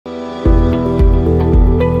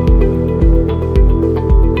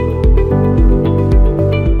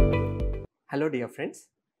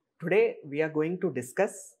Today we are going to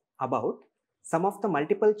discuss about some of the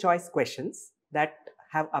multiple choice questions that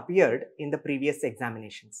have appeared in the previous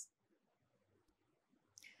examinations.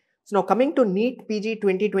 So now coming to NEET PG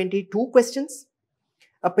 2022 questions.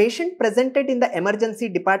 A patient presented in the emergency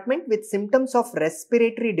department with symptoms of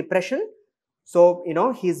respiratory depression. So,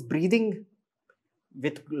 he's breathing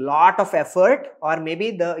with lot of effort, or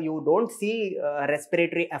maybe you don't see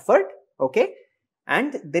respiratory effort, okay?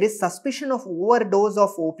 And there is suspicion of overdose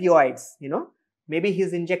of opioids, maybe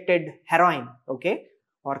he's injected heroin, okay,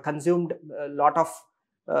 or consumed a lot of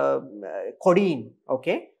codeine,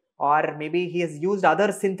 okay, or maybe he has used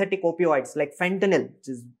other synthetic opioids like fentanyl, which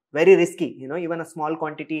is very risky, even a small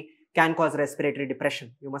quantity can cause respiratory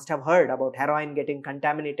depression. You must have heard about heroin getting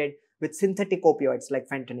contaminated with synthetic opioids like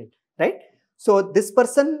fentanyl, right? So this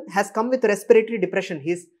person has come with respiratory depression.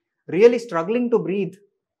 He's really struggling to breathe,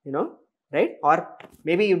 right? Or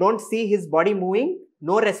maybe you don't see his body moving,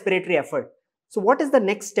 no respiratory effort. So what is the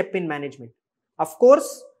next step in management? Of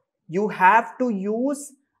course, you have to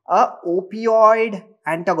use a opioid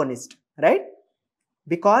antagonist, right?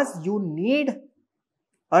 Because you need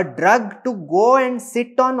a drug to go and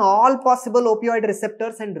sit on all possible opioid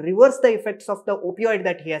receptors and reverse the effects of the opioid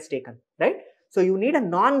that he has taken, right? So you need a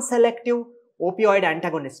non-selective opioid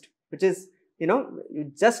antagonist, which is,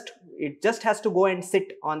 it just has to go and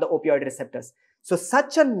sit on the opioid receptors. So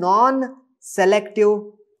such a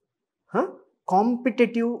non-selective,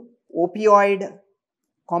 competitive opioid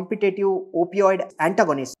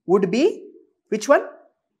antagonist would be which one?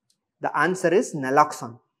 The answer is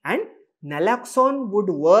naloxone. And naloxone would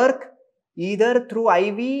work either through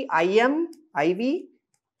IV, IM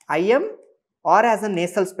or as a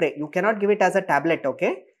nasal spray. You cannot give it as a tablet,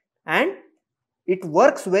 okay? And it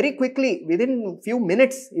works very quickly within few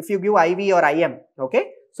minutes if you give IV or IM,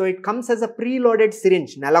 okay? So it comes as a preloaded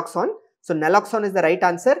syringe, naloxone. So naloxone is the right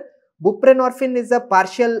answer. Buprenorphine is a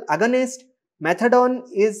partial agonist. Methadone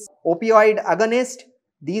is opioid agonist.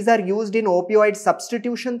 These are used in opioid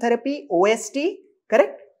substitution therapy, OST,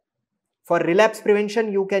 correct? For relapse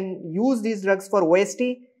prevention, you can use these drugs for OST.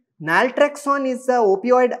 Naltrexone is a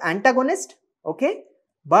opioid antagonist, okay?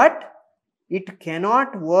 But it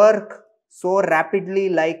cannot work so rapidly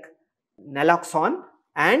like naloxone,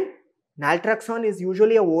 and naltrexone is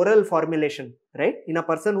usually a oral formulation, right? In a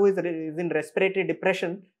person who is in respiratory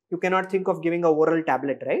depression, you cannot think of giving a oral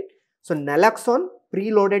tablet, right? So naloxone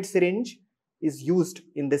preloaded syringe is used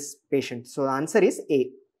in this patient. So the answer is A.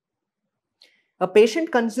 A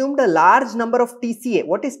patient consumed a large number of TCA.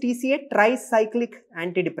 What is TCA? Tricyclic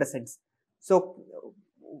antidepressants. So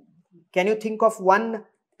can you think of one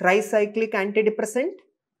tricyclic antidepressant?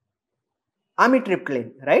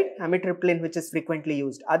 Amitriptyline, right? Amitriptyline, which is frequently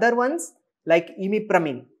used. Other ones like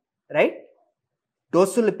imipramine, right?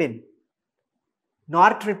 Dosulipin,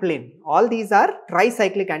 nortriptyline. All these are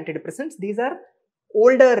tricyclic antidepressants. These are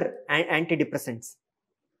older antidepressants.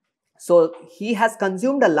 So he has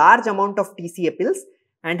consumed a large amount of TCA pills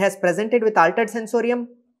and has presented with altered sensorium,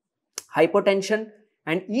 hypotension,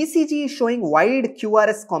 and ECG is showing wide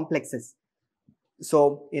QRS complexes.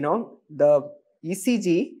 So, the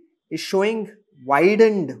ECG is showing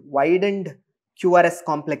widened QRS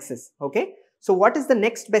complexes, okay? So what is the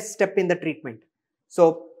next best step in the treatment?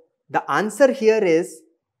 So the answer here is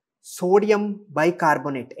sodium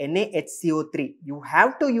bicarbonate, NaHCO3. You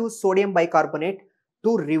have to use sodium bicarbonate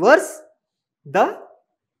to reverse the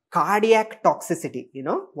cardiac toxicity.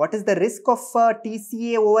 What is the risk of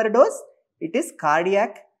TCA overdose? It is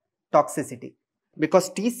cardiac toxicity, because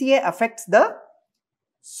TCA affects the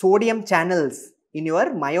sodium channels in your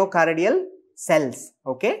myocardial cells,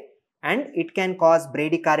 okay? And it can cause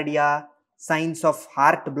bradycardia, signs of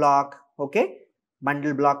heart block, okay?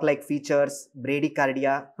 Bundle block like features,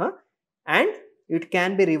 bradycardia, and it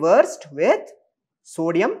can be reversed with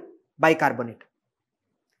sodium bicarbonate.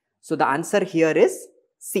 So the answer here is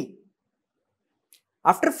C.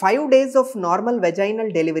 After 5 days of normal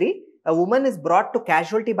vaginal delivery, a woman is brought to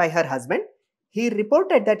casualty by her husband. He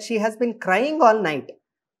reported that she has been crying all night.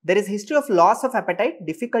 There is history of loss of appetite,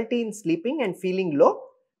 difficulty in sleeping and feeling low.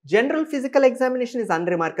 General physical examination is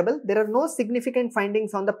unremarkable. There are no significant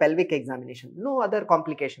findings on the pelvic examination, no other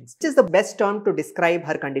complications. Which is the best term to describe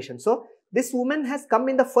her condition? So this woman has come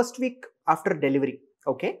in the first week after delivery,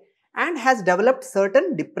 okay, and has developed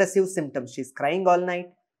certain depressive symptoms. She's crying all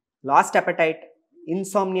night, lost appetite,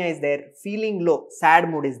 insomnia is there, feeling low, sad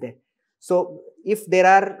mood is there. So if there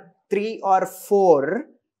are 3 or 4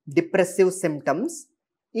 depressive symptoms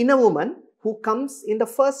in a woman who comes in the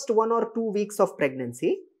first 1 or 2 weeks of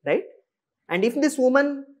pregnancy, right? And if this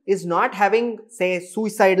woman is not having, say,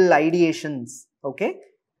 suicidal ideations, okay,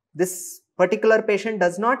 this particular patient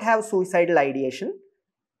does not have suicidal ideation.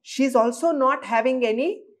 She is also not having any,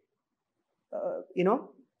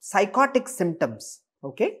 psychotic symptoms.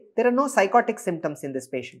 Okay, there are no psychotic symptoms in this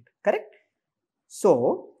patient, correct?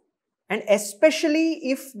 So, and especially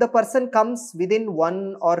if the person comes within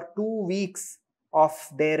 1 or 2 weeks of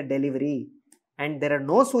their delivery and there are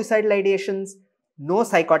no suicidal ideations, no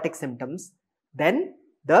psychotic symptoms, then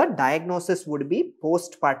the diagnosis would be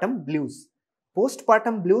postpartum blues.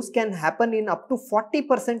 Postpartum blues can happen in up to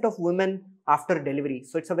 40% of women after delivery.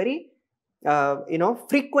 So, it's a very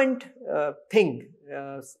frequent thing,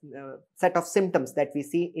 set of symptoms that we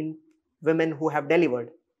see in women who have delivered.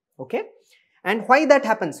 Okay. And why that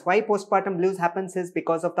happens, why postpartum blues happens is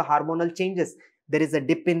because of the hormonal changes. There is a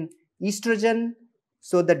dip in estrogen.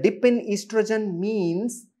 So, the dip in estrogen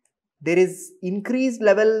means there is increased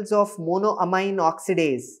levels of monoamine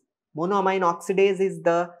oxidase. Monoamine oxidase is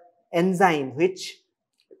the enzyme which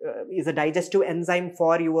is a digestive enzyme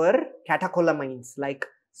for your catecholamines like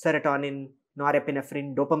serotonin,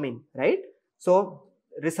 norepinephrine, dopamine, right? So,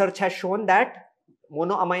 research has shown that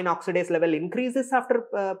monoamine oxidase level increases after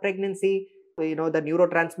pregnancy. The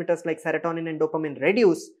neurotransmitters like serotonin and dopamine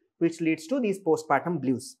reduce, which leads to these postpartum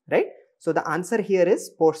blues, right? So, the answer here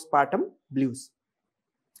is postpartum blues.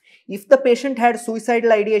 If the patient had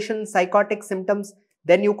suicidal ideation, psychotic symptoms,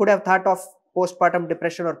 then you could have thought of postpartum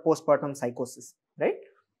depression or postpartum psychosis, right?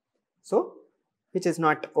 So, which is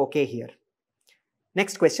not okay here.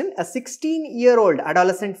 Next question, a 16-year-old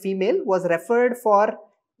adolescent female was referred for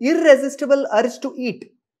irresistible urge to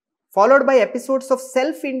eat, followed by episodes of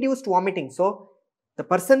self-induced vomiting. So, the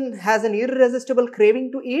person has an irresistible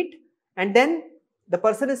craving to eat and then the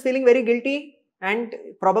person is feeling very guilty and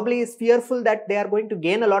probably is fearful that they are going to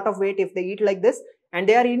gain a lot of weight if they eat like this, and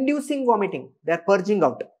they are inducing vomiting, they are purging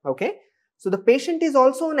out, okay. So, the patient is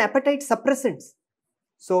also on appetite suppressants.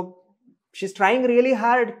 So, she is trying really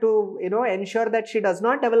hard to, ensure that she does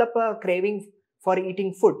not develop a craving for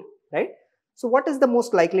eating food, right. So, what is the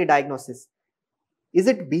most likely diagnosis? Is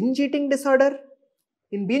it binge eating disorder?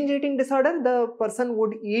 In binge eating disorder, the person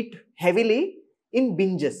would eat heavily in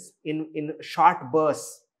binges, in short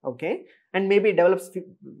bursts, okay, and maybe develops a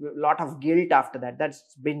lot of guilt after that.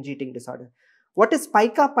 That's binge eating disorder. What is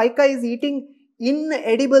pica? Pica is eating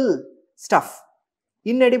inedible stuff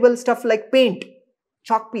like paint,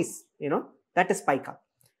 chalk piece, that is pica.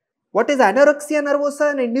 What is anorexia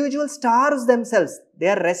nervosa? An individual starves themselves. They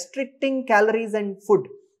are restricting calories and food,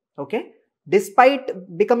 okay.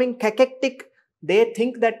 Despite becoming cachectic, they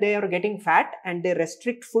think that they are getting fat and they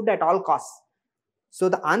restrict food at all costs. So,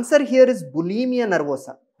 the answer here is bulimia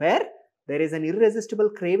nervosa, where there is an irresistible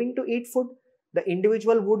craving to eat food. The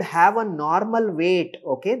individual would have a normal weight,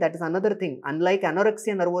 okay, that is another thing. Unlike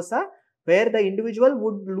anorexia nervosa, where the individual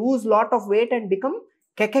would lose lot of weight and become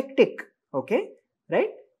cachectic, okay, right.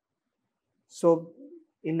 So,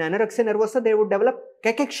 in anorexia nervosa, they would develop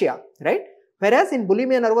cachexia, right. Whereas in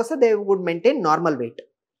bulimia nervosa, they would maintain normal weight.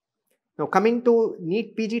 Now, coming to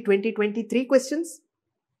NEET PG 2023 questions.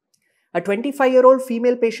 A 25-year-old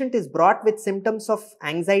female patient is brought with symptoms of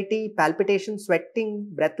anxiety, palpitation, sweating,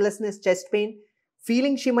 breathlessness, chest pain,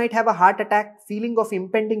 feeling she might have a heart attack, feeling of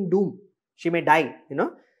impending doom. She may die,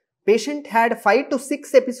 Patient had 5 to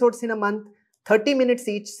 6 episodes in a month, 30 minutes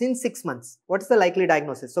each since 6 months. What is the likely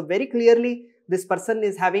diagnosis? So, very clearly, this person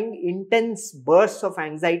is having intense bursts of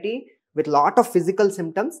anxiety with lot of physical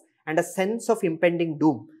symptoms and a sense of impending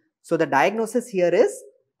doom. So, the diagnosis here is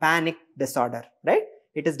panic disorder, right?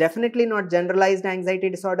 It is definitely not generalized anxiety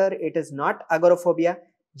disorder. It is not agoraphobia.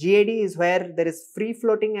 GAD is where there is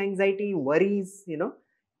free-floating anxiety, worries,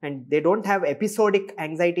 and they don't have episodic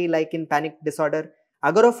anxiety like in panic disorder.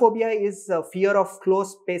 Agoraphobia is fear of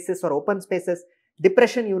closed spaces or open spaces.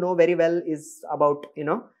 Depression, very well, is about,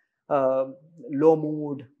 low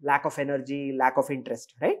mood, lack of energy, lack of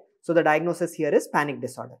interest, right? So, the diagnosis here is panic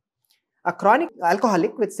disorder. A chronic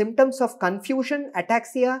alcoholic with symptoms of confusion,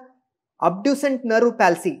 ataxia, abducent nerve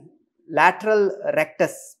palsy, lateral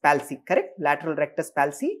rectus palsy, correct? Lateral rectus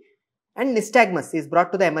palsy and nystagmus is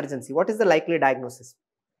brought to the emergency. What is the likely diagnosis?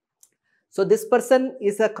 So, this person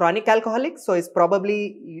is a chronic alcoholic. So, is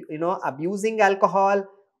probably, abusing alcohol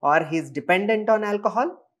or he is dependent on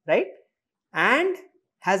alcohol, right? And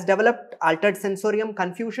has developed altered sensorium,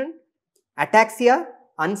 confusion, ataxia,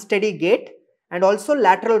 unsteady gait, and also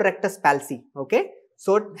lateral rectus palsy, okay.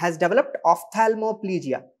 So, it has developed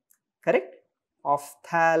ophthalmoplegia, correct?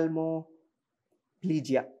 Ophthalmoplegia,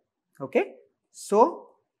 okay. So,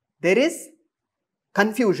 there is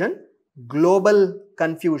confusion, global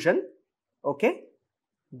confusion, okay,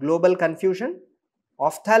 global confusion,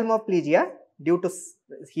 ophthalmoplegia due to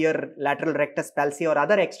here lateral rectus palsy or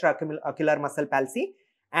other extraocular muscle palsy,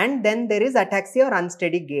 and then there is ataxia or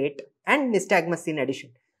unsteady gait and nystagmus in addition.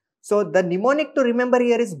 So the mnemonic to remember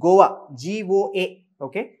here is Goa, G-O-A,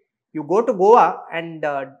 okay. You go to Goa and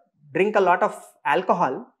drink a lot of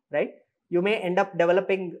alcohol, right? You may end up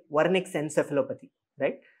developing Wernicke's encephalopathy,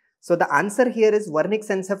 right? So the answer here is Wernicke's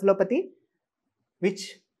encephalopathy,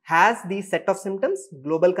 which has the set of symptoms: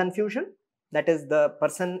 global confusion, that is the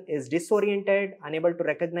person is disoriented, unable to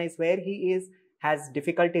recognize where he is, has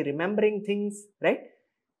difficulty remembering things, right?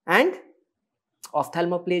 And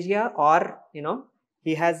ophthalmoplegia, or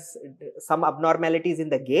he has some abnormalities in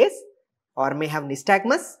the gaze, or may have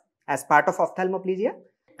nystagmus as part of ophthalmoplegia,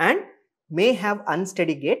 and may have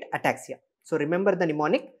unsteady gait, ataxia. So remember the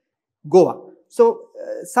mnemonic Goa. So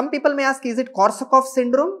some people may ask, is it Korsakoff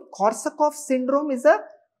syndrome? Korsakoff syndrome is a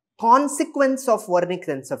consequence of Wernicke's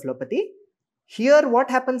encephalopathy. Here what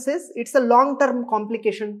happens is, it's a long-term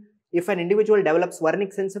complication. If an individual develops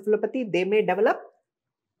Wernicke's encephalopathy, they may develop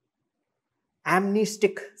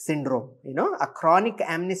amnestic syndrome, a chronic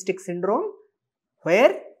amnestic syndrome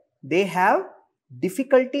where they have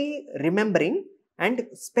difficulty remembering, and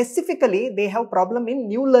specifically they have problem in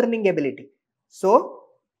new learning ability. So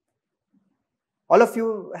all of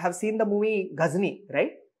you have seen the movie Ghazni,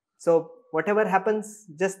 right? So whatever happens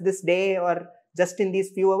just this day or just in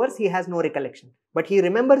these few hours, he has no recollection, but he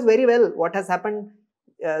remembers very well what has happened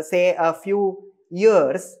say a few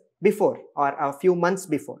years before or a few months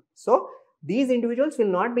before. So these individuals will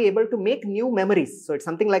not be able to make new memories. So it's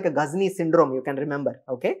something like a Ghazni syndrome, you can remember,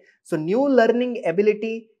 okay? So new learning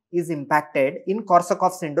ability is impacted in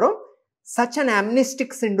Korsakoff syndrome. Such an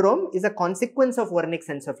amnestic syndrome is a consequence of Wernicke's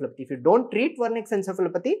encephalopathy. If you don't treat Wernicke's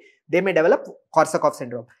encephalopathy, they may develop Korsakoff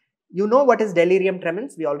syndrome. You know what is delirium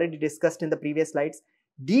tremens? We already discussed in de previous slides.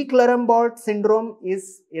 De Clerambault syndrome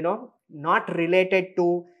is, not related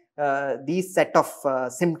to these set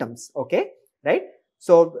of symptoms, okay, right?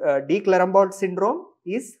 So de Clerambault syndrome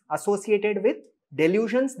is associated with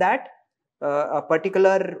delusions that a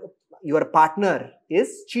particular, your partner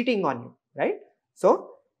is cheating on you, right?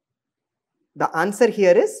 So the answer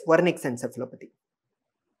here is Wernicke's encephalopathy.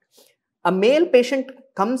 A male patient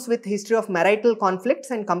comes with history of marital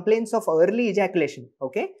conflicts and complaints of early ejaculation,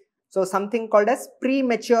 okay? So something called as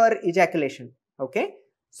premature ejaculation, okay?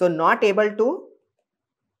 So not able to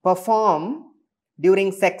perform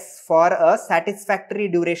during sex for a satisfactory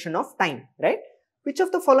duration of time, right? Which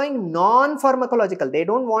of the following non-pharmacological, they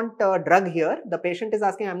don't want a drug here. The patient is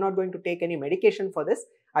asking, I'm not going to take any medication for this.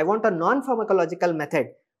 I want a non-pharmacological method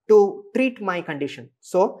to treat my condition.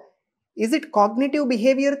 So is it cognitive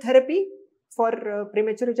behavior therapy for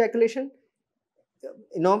premature ejaculation?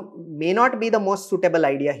 May not be the most suitable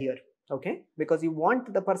idea here, okay? Because you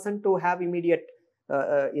want the person to have immediate,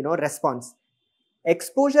 response.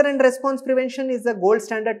 Exposure and response prevention is the gold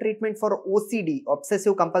standard treatment for OCD,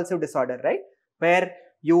 obsessive compulsive disorder, right? Where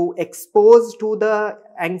you expose to the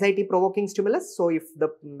anxiety provoking stimulus. So if the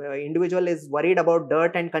individual is worried about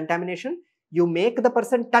dirt and contamination, you make the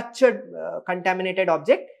person touch a contaminated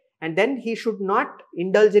object, and then he should not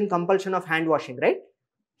indulge in compulsion of hand washing, right?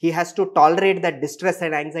 He has to tolerate that distress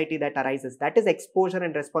and anxiety that arises. That is exposure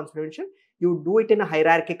and response prevention. You do it in a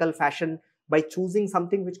hierarchical fashion by choosing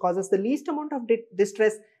something which causes the least amount of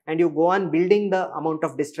distress, and you go on building the amount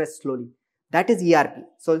of distress slowly. That is ERP.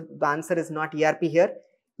 So the answer is not ERP here.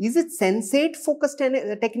 Is it sensate focused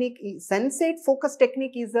technique? Sensate focused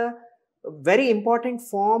technique is a very important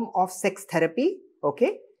form of sex therapy,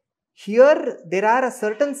 okay? Here there are a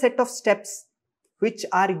certain set of steps which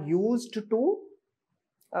are used to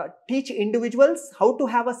teach individuals how to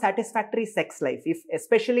have a satisfactory sex life. If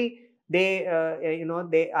especially they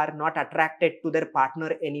they are not attracted to their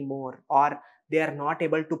partner anymore, or they are not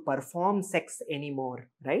able to perform sex anymore,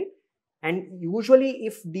 right? And usually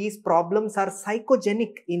if these problems are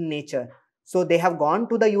psychogenic in nature, so they have gone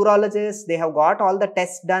to the urologist, they have got all the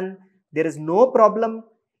tests done, there is no problem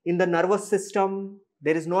in the nervous system,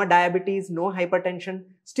 there is no diabetes, no hypertension,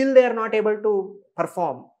 still they are not able to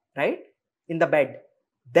perform, right, in the bed,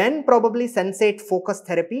 then probably sensate focus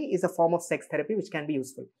therapy is a form of sex therapy which can be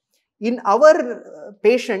useful. In our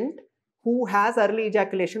patient who has early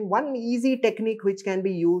ejaculation, one easy technique which can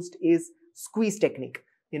be used is squeeze technique,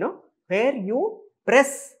 where you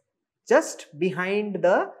press just behind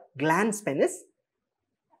the glans penis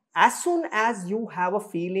as soon as you have a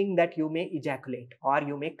feeling that you may ejaculate or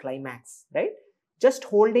you may climax, right? Just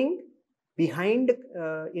holding behind,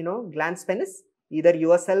 glans penis, either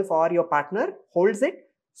yourself or your partner holds it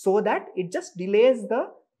so that it just delays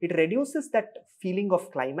it reduces that feeling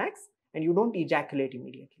of climax and you don't ejaculate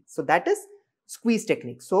immediately. So that is squeeze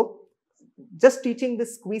technique. So just teaching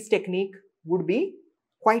this squeeze technique would be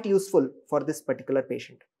quite useful for this particular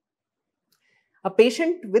patient. A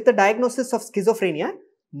patient with a diagnosis of schizophrenia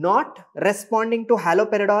not responding to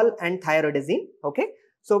haloperidol and thyroidazine, okay.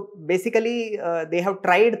 So basically they have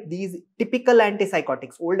tried these typical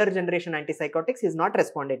antipsychotics, older generation antipsychotics, he has not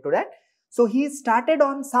responded to that. So he started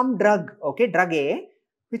on some drug, okay, drug A,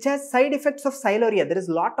 which has side effects of siluria. There is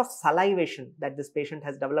a lot of salivation that this patient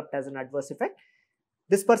has developed as an adverse effect.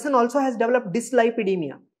 This person also has developed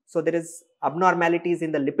dyslipidemia. So there is abnormalities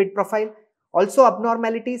in the lipid profile, also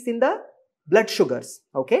abnormalities in the blood sugars,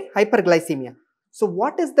 okay, hyperglycemia. So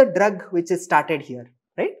what is the drug which is started here,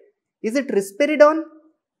 right? Is it risperidone?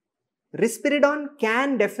 Risperidone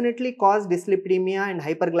can definitely cause dyslipidemia and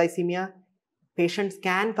hyperglycemia. Patients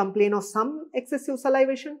can complain of some excessive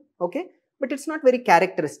salivation, okay, but it's not very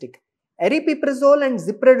characteristic. Aripiprazole and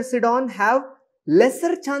ziprasidone have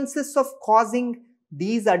lesser chances of causing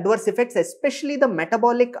these adverse effects, especially the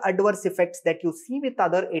metabolic adverse effects that you see with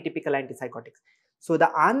other atypical antipsychotics. So the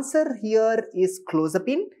answer here is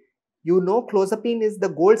clozapine. You know clozapine is the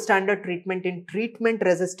gold standard treatment in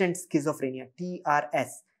treatment-resistant schizophrenia, TRS,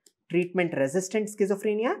 treatment-resistant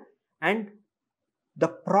schizophrenia. And the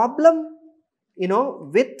problem, you know,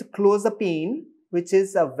 with clozapine, which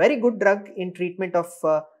is a very good drug in treatment of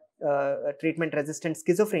treatment-resistant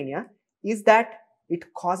schizophrenia, is that it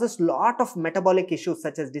causes lot of metabolic issues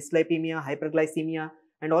such as dyslipidemia, hyperglycemia,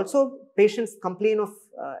 and also patients complain of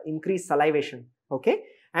increased salivation, okay.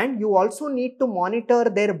 And you also need to monitor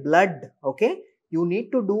their blood, okay. You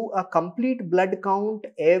need to do a complete blood count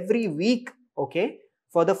every week, okay.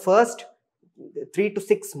 For the first 3 to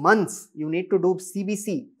 6 months, you need to do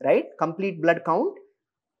CBC, right, complete blood count,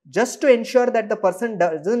 just to ensure that the person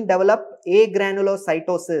doesn't develop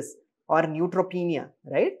agranulocytosis or neutropenia,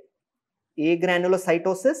 right.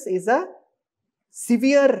 Agranulocytosis is a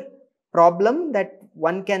severe problem that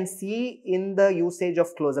one can see in the usage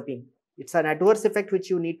of clozapine. It's an adverse effect which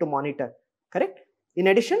you need to monitor, correct? In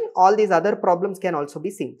addition, all these other problems can also be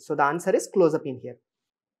seen. So the answer is clozapine here.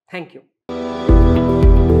 Thank you.